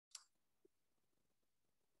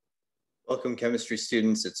Welcome, chemistry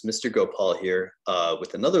students. It's Mr. Gopal here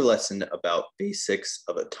with another lesson about basics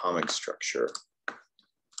of atomic structure.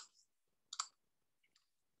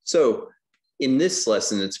 So in this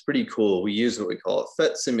lesson, it's pretty cool. We use what we call a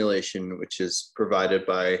PhET simulation, which is provided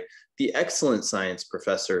by the excellent science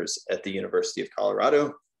professors at the University of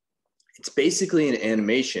Colorado. It's basically an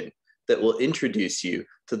animation that will introduce you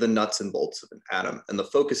to the nuts and bolts of an atom. And the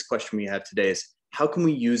focus question we have today is, how can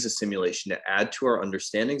we use a simulation to add to our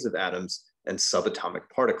understandings of atoms and subatomic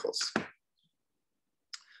particles?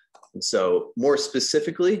 And so more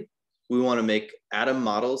specifically, we want to make atom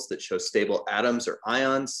models that show stable atoms or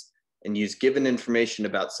ions and use given information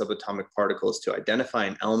about subatomic particles to identify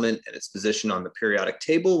an element and its position on the periodic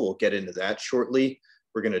table. We'll get into that shortly.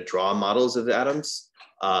 We're going to draw models of atoms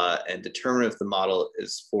and determine if the model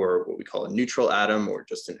is for what we call a neutral atom or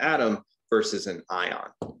just an atom versus an ion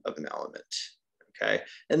of an element. Okay.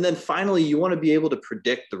 And then finally, you want to be able to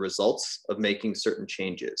predict the results of making certain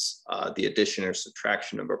changes, the addition or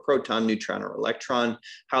subtraction of a proton, neutron, or electron,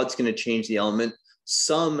 how it's going to change the element.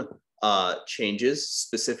 Some changes,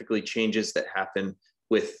 specifically changes that happen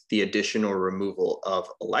with the addition or removal of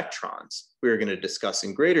electrons, we're going to discuss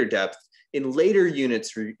in greater depth. In later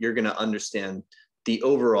units, you're going to understand the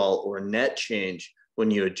overall or net change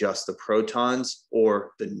when you adjust the protons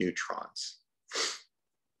or the neutrons.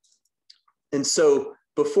 And so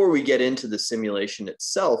before we get into the simulation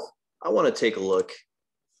itself, I want to take a look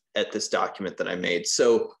at this document that I made.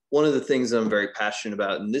 So one of the things that I'm very passionate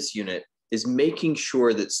about in this unit is making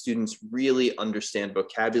sure that students really understand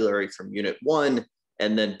vocabulary from Unit 1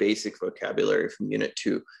 and then basic vocabulary from Unit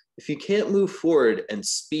 2. If you can't move forward and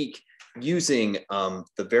speak using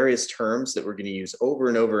the various terms that we're going to use over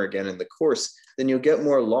and over again in the course, then you'll get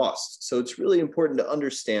more lost. So it's really important to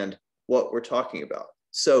understand what we're talking about.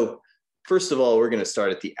 So first of all, we're going to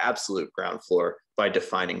start at the absolute ground floor by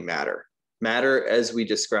defining matter. Matter, as we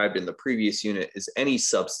described in the previous unit, is any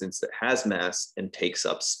substance that has mass and takes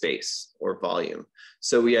up space or volume.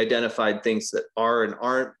 So we identified things that are and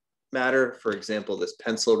aren't matter. For example, this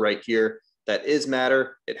pencil right here, that is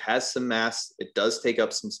matter. It has some mass. It does take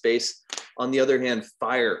up some space. On the other hand,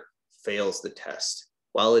 fire fails the test.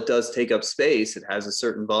 While it does take up space, it has a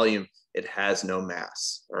certain volume, it has no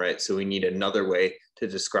mass. All right, so we need another way to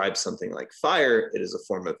describe something like fire. It is a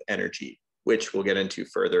form of energy, which we'll get into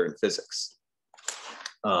further in physics.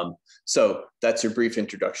 So that's your brief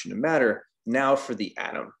introduction to matter. Now for the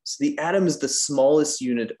atom. So the atom is the smallest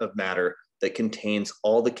unit of matter that contains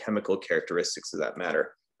all the chemical characteristics of that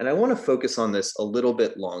matter. And I want to focus on this a little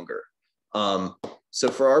bit longer. So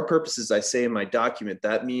for our purposes, I say in my document,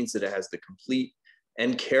 that means that it has the complete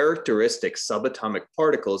and characteristic subatomic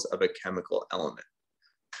particles of a chemical element.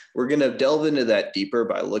 We're going to delve into that deeper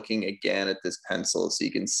by looking again at this pencil. So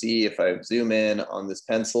you can see if I zoom in on this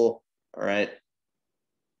pencil, all right,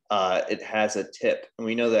 it has a tip. And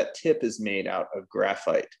we know that tip is made out of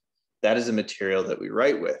graphite. That is a material that we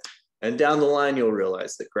write with. And down the line, you'll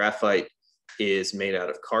realize that graphite is made out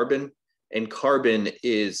of carbon. And carbon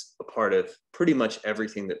is a part of pretty much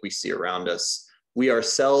everything that we see around us. We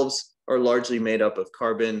ourselves are largely made up of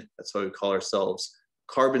carbon. That's why we call ourselves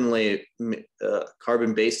carbon-based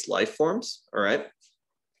life forms, all right?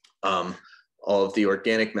 All of the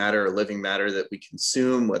organic matter or living matter that we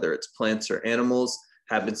consume, whether it's plants or animals,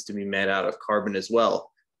 happens to be made out of carbon as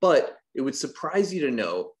well. But it would surprise you to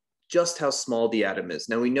know just how small the atom is.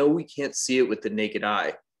 Now, we know we can't see it with the naked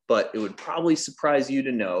eye, but it would probably surprise you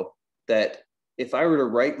to know that if I were to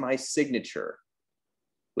write my signature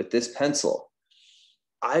with this pencil,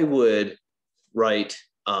 I would write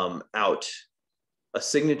out a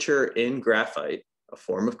signature in graphite, a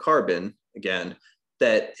form of carbon, again,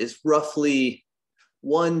 that is roughly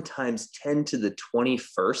 1 ×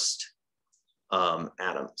 10⁻21st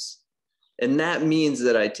atoms. And that means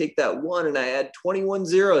that I take that 1 and I add 21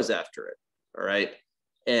 zeros after it, all right?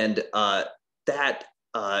 And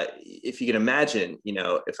if you can imagine, you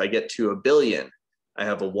know, if I get to 1 billion, I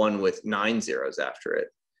have a 1 with 9 zeros after it.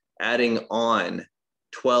 Adding on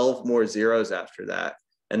 12 more zeros after that,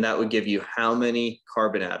 and that would give you how many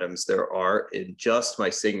carbon atoms there are in just my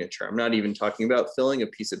signature. I'm not even talking about filling a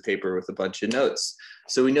piece of paper with a bunch of notes.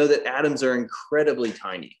 So we know that atoms are incredibly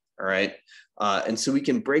tiny, all right? And so we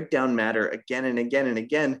can break down matter again and again and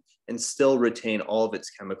again and still retain all of its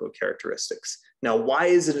chemical characteristics. Now, why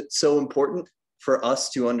is it so important for us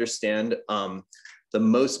to understand the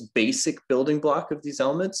most basic building block of these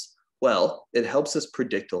elements? Well, it helps us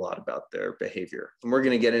predict a lot about their behavior. And we're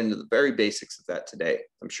going to get into the very basics of that today.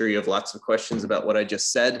 I'm sure you have lots of questions about what I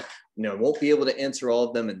just said. You know, I won't be able to answer all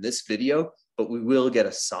of them in this video, but we will get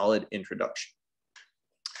a solid introduction.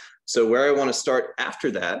 So where I want to start after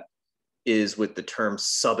that is with the term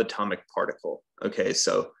subatomic particle. Okay,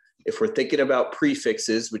 so if we're thinking about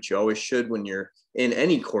prefixes, which you always should when you're in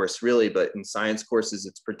any course really, but in science courses,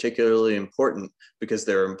 it's particularly important because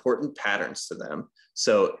there are important patterns to them.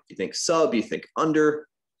 So you think sub, you think under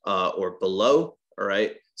or below, all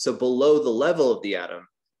right? So below the level of the atom,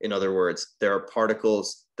 in other words, there are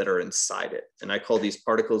particles that are inside it. And I call these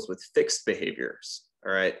particles with fixed behaviors,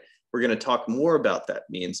 all right? We're gonna talk more about that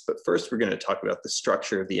means, but first we're gonna talk about the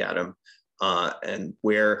structure of the atom and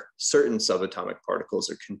where certain subatomic particles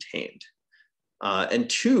are contained. And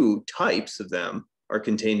two types of them are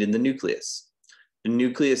contained in the nucleus. The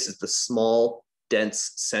nucleus is the small,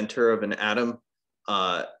 dense center of an atom.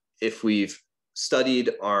 If we've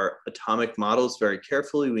studied our atomic models very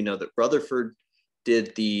carefully, we know that Rutherford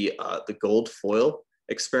did the gold foil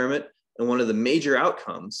experiment. And one of the major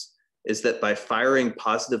outcomes is that by firing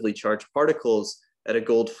positively charged particles at a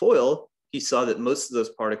gold foil, he saw that most of those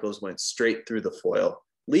particles went straight through the foil,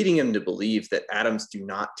 leading him to believe that atoms do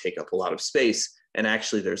not take up a lot of space. And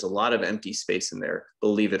actually there's a lot of empty space in there,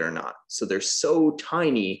 believe it or not. So they're so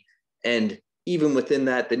tiny. And even within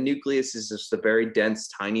that, the nucleus is just a very dense,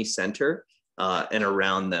 tiny center. And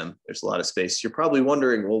around them, there's a lot of space. You're probably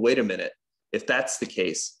wondering, well, wait a minute. If that's the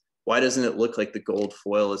case, why doesn't it look like the gold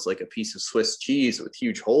foil is like a piece of Swiss cheese with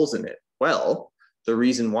huge holes in it? Well, the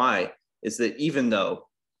reason why is that even though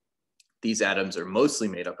these atoms are mostly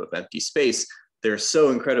made up of empty space, they're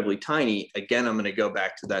so incredibly tiny. Again, I'm going to go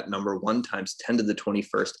back to that number 1 times 10 to the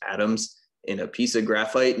 21st atoms in a piece of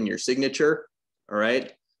graphite in your signature, all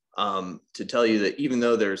right? To tell you that even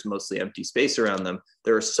though there's mostly empty space around them,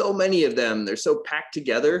 there are so many of them, they're so packed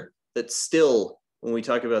together that still, when we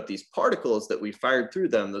talk about these particles that we fired through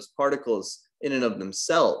them, those particles in and of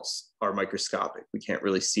themselves are microscopic. We can't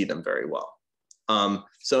really see them very well.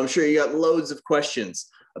 So I'm sure you got loads of questions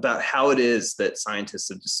about how it is that scientists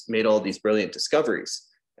have just made all these brilliant discoveries.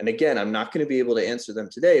 And again, I'm not going to be able to answer them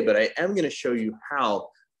today, but I am going to show you how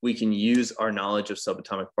we can use our knowledge of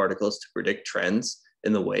subatomic particles to predict trends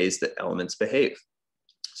in the ways that elements behave.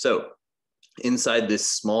 So inside this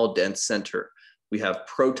small, dense center, we have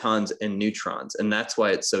protons and neutrons, and that's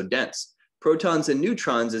why it's so dense. Protons and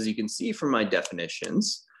neutrons, as you can see from my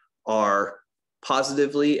definitions, are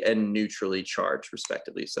positively and neutrally charged,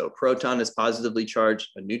 respectively. So a proton is positively charged,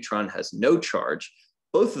 a neutron has no charge.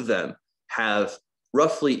 Both of them have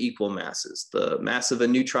roughly equal masses. The mass of a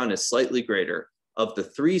neutron is slightly greater. Of the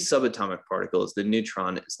 3 subatomic particles, the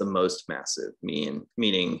neutron is the most massive,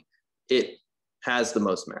 meaning it has the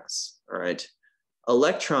most mass, all right?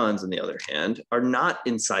 Electrons, on the other hand, are not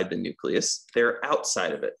inside the nucleus, they're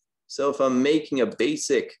outside of it. So if I'm making a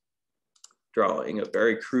basic drawing, a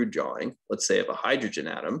very crude drawing, let's say of a hydrogen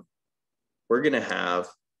atom, we're gonna have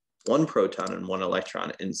 1 proton and 1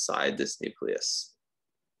 electron inside this nucleus.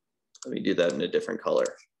 Let me do that in a different color.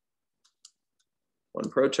 1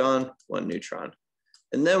 proton, 1 neutron.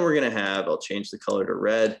 And then we're gonna have, I'll change the color to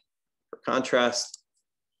red for contrast.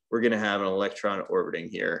 We're gonna have an electron orbiting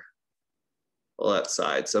here, well, that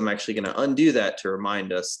side. So I'm actually gonna undo that to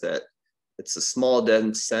remind us that it's a small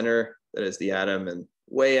dense center that is the atom, and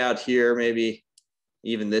way out here, maybe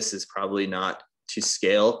even this is probably not to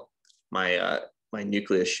scale. My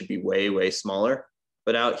nucleus should be way, way smaller.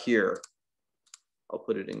 But out here, I'll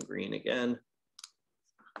put it in green again.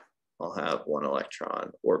 I'll have 1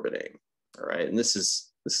 electron orbiting, all right? And this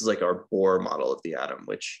is like our Bohr model of the atom,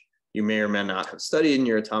 which you may or may not have studied in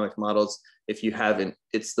your atomic models. If you haven't,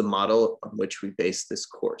 it's the model on which we base this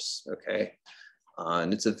course, okay?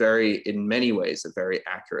 And it's in many ways, a very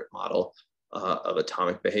accurate model of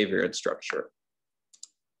atomic behavior and structure.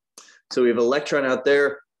 So we have an electron out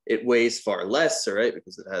there. It weighs far less, all right,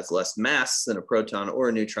 because it has less mass than a proton or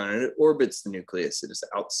a neutron, and it orbits the nucleus. It is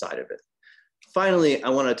outside of it. Finally, I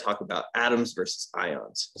want to talk about atoms versus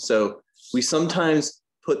ions. So we sometimes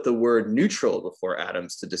put the word neutral before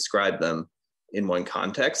atoms to describe them in one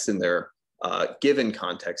context, in their given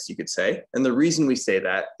context, you could say. And the reason we say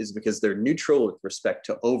that is because they're neutral with respect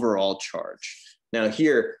to overall charge. Now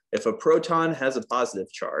here, if a proton has a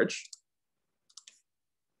positive charge,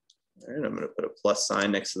 all right, I'm going to put a plus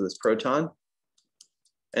sign next to this proton,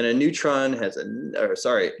 and a neutron has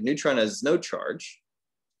neutron has no charge.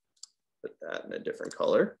 Put that in a different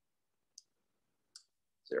color,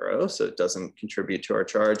 0, so it doesn't contribute to our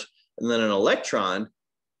charge. And then an electron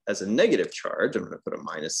has a negative charge. I'm going to put a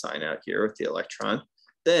minus sign out here with the electron.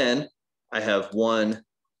 Then I have 1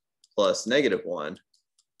 plus negative 1,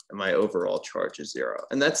 and my overall charge is 0.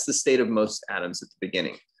 And that's the state of most atoms at the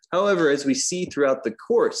beginning. However, as we see throughout the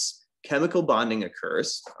course, chemical bonding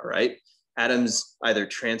occurs, all right? Atoms either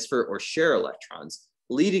transfer or share electrons,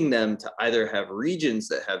 leading them to either have regions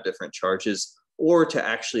that have different charges or to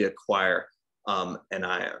actually acquire an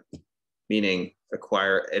ion, meaning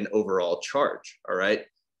acquire an overall charge, all right?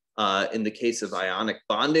 In the case of ionic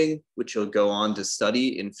bonding, which you'll go on to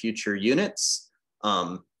study in future units,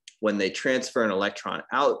 when they transfer an electron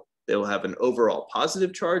out, they will have an overall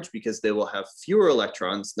positive charge because they will have fewer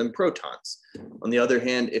electrons than protons. On the other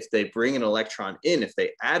hand, if they bring an electron in, if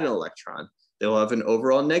they add an electron, they will have an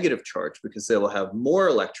overall negative charge because they will have more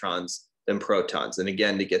electrons than protons. And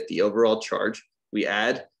again, to get the overall charge, we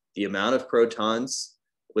add the amount of protons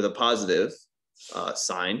with a positive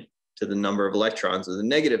sign to the number of electrons with a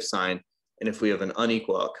negative sign. And if we have an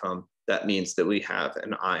unequal outcome, that means that we have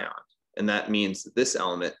an ion. And that means that this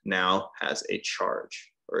element now has a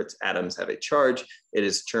charge, or its atoms have a charge. It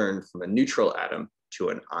is turned from a neutral atom to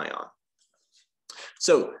an ion.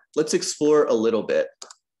 So let's explore a little bit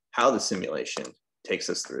how the simulation takes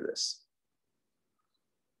us through this.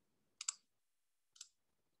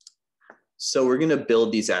 So we're going to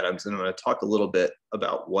build these atoms, and I'm going to talk a little bit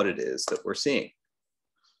about what it is that we're seeing.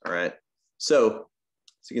 All right. So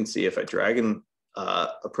as you can see, if I drag in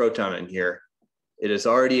a proton in here, it is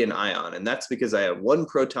already an ion. And that's because I have one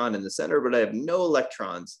proton in the center, but I have no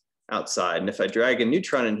electrons outside. And if I drag a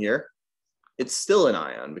neutron in here, it's still an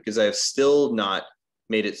ion because I have still not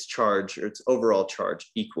made its charge or its overall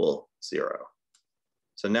charge equal 0.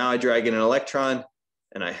 So now I drag in an electron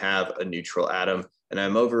and I have a neutral atom. And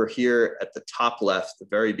I'm over here at the top left, the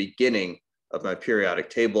very beginning of my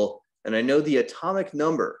periodic table. And I know the atomic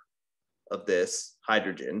number of this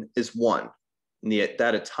hydrogen is 1. And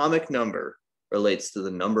that atomic number relates to the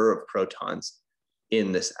number of protons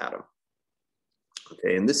in this atom.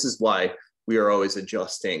 Okay, and this is why we are always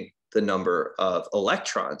adjusting the number of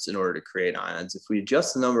electrons in order to create ions. If we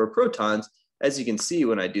adjust the number of protons, as you can see,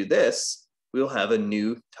 when I do this, we'll have a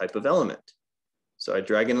new type of element. So I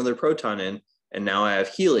drag another proton in, and now I have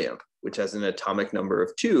helium, which has an atomic number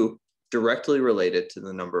of 2, directly related to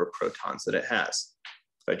the number of protons that it has.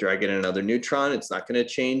 If I drag in another neutron, it's not going to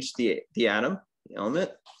change the atom, the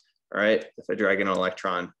element. All right, if I drag in an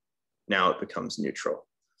electron, now it becomes neutral.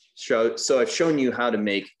 So I've shown you how to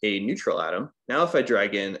make a neutral atom. Now if I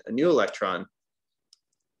drag in a new electron,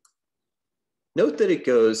 note that it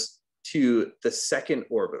goes to the second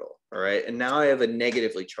orbital, all right? And now I have a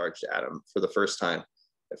negatively charged atom for the first time.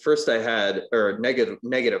 At first I had, or a negative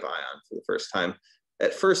ion for the first time.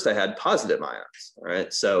 At first I had positive ions, all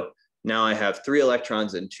right? So now I have 3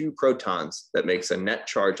 electrons and 2 protons. That makes a net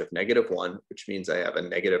charge of -1, which means I have a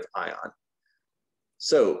negative ion.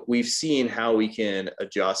 So we've seen how we can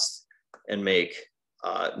adjust and make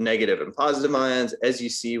negative and positive ions. As you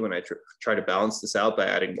see, when I try to balance this out by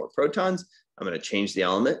adding more protons, I'm going to change the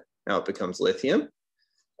element. Now it becomes lithium.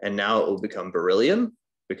 And now it will become beryllium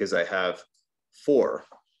because I have 4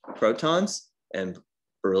 protons and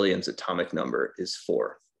beryllium's atomic number is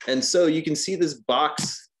 4. And so you can see this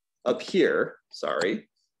box up here,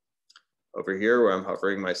 over here where I'm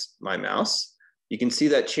hovering my mouse, you can see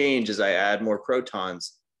that change as I add more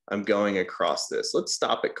protons. I'm going across this. Let's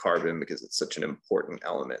stop at carbon because it's such an important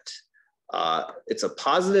element. It's a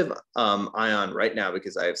positive ion right now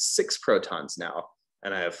because I have 6 protons now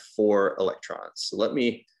and I have 4 electrons. So let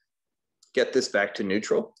me get this back to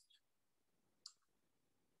neutral.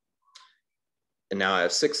 And now I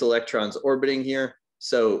have 6 electrons orbiting here.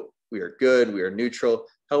 So we are good, we are neutral.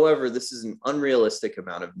 However, this is an unrealistic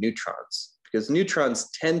amount of neutrons because neutrons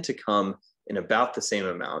tend to come in about the same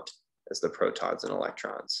amount as the protons and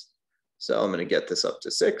electrons. So I'm going to get this up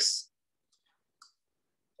to 6.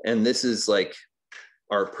 And this is like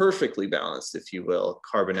our perfectly balanced, if you will,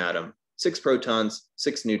 carbon atom. 6 protons,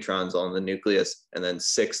 6 neutrons on the nucleus, and then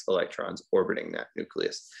 6 electrons orbiting that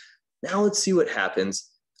nucleus. Now let's see what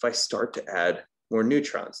happens if I start to add more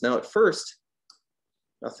neutrons. Now at first,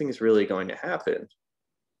 nothing is really going to happen.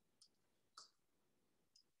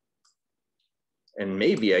 And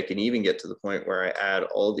maybe I can even get to the point where I add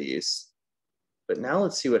all these. But now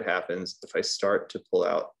let's see what happens if I start to pull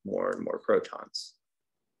out more and more protons.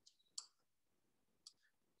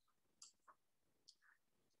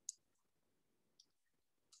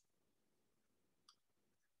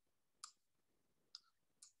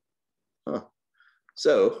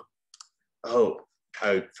 So,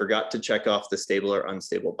 I forgot to check off the stable or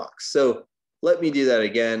unstable box. So let me do that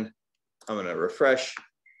again. I'm going to refresh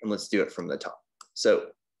and let's do it from the top. So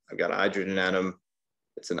I've got a hydrogen atom.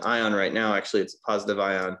 It's an ion right now. Actually, it's a positive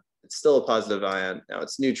ion. It's still a positive ion. Now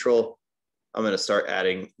it's neutral. I'm going to start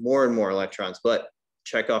adding more and more electrons, but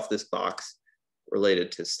check off this box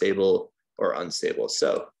related to stable or unstable.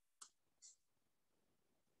 So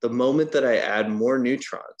the moment that I add more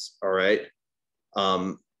neutrons, all right,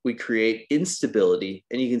 we create instability,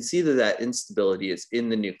 and you can see that that instability is in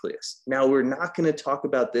the nucleus. Now, we're not going to talk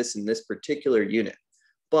about this in this particular unit,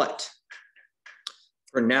 but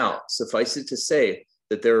for now, suffice it to say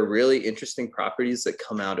that there are really interesting properties that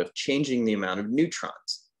come out of changing the amount of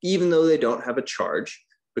neutrons. Even though they don't have a charge,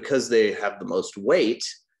 because they have the most weight,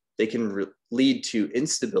 they can lead to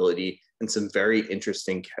instability and some very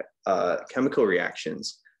interesting chemical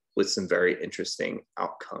reactions with some very interesting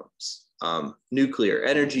outcomes. Nuclear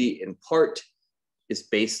energy, in part, is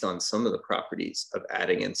based on some of the properties of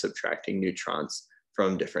adding and subtracting neutrons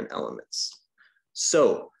from different elements.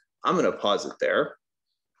 So I'm going to pause it there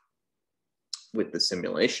with the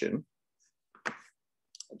simulation.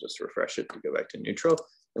 I'll just refresh it to go back to neutral.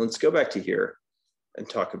 And let's go back to here and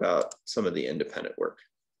talk about some of the independent work.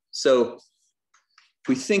 So if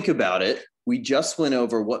we think about it, we just went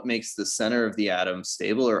over what makes the center of the atom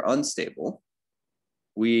stable or unstable.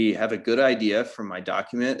 We have a good idea from my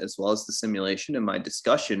document, as well as the simulation and my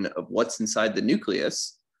discussion, of what's inside the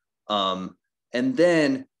nucleus. And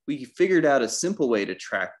then we figured out a simple way to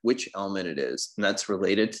track which element it is, and that's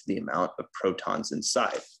related to the amount of protons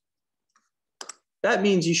inside. That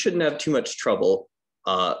means you shouldn't have too much trouble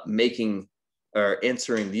making or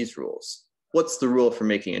answering these rules. What's the rule for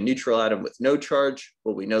making a neutral atom with no charge?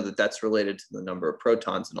 Well, we know that that's related to the number of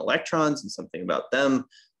protons and electrons and something about them.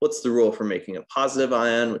 What's the rule for making a positive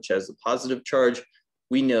ion, which has a positive charge?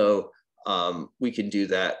 We know we can do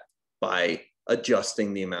that by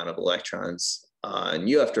adjusting the amount of electrons. And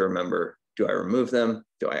you have to remember, do I remove them?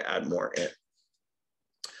 Do I add more in?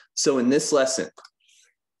 So in this lesson,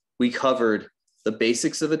 we covered the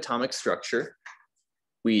basics of atomic structure.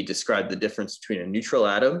 We described the difference between a neutral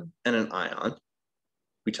atom and an ion.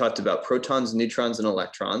 We talked about protons, neutrons, and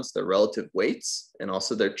electrons, their relative weights, and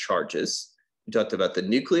also their charges. We talked about the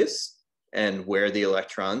nucleus and where the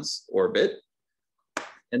electrons orbit.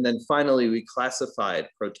 And then finally, we classified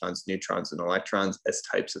protons, neutrons, and electrons as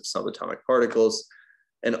types of subatomic particles.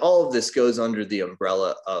 And all of this goes under the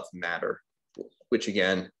umbrella of matter, which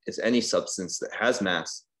again is any substance that has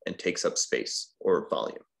mass and takes up space or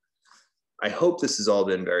volume. I hope this has all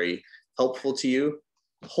been very helpful to you.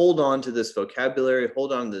 Hold on to this vocabulary,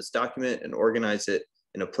 hold on to this document, and organize it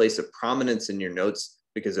in a place of prominence in your notes,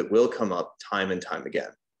 because it will come up time and time again.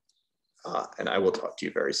 And I will talk to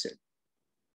you very soon.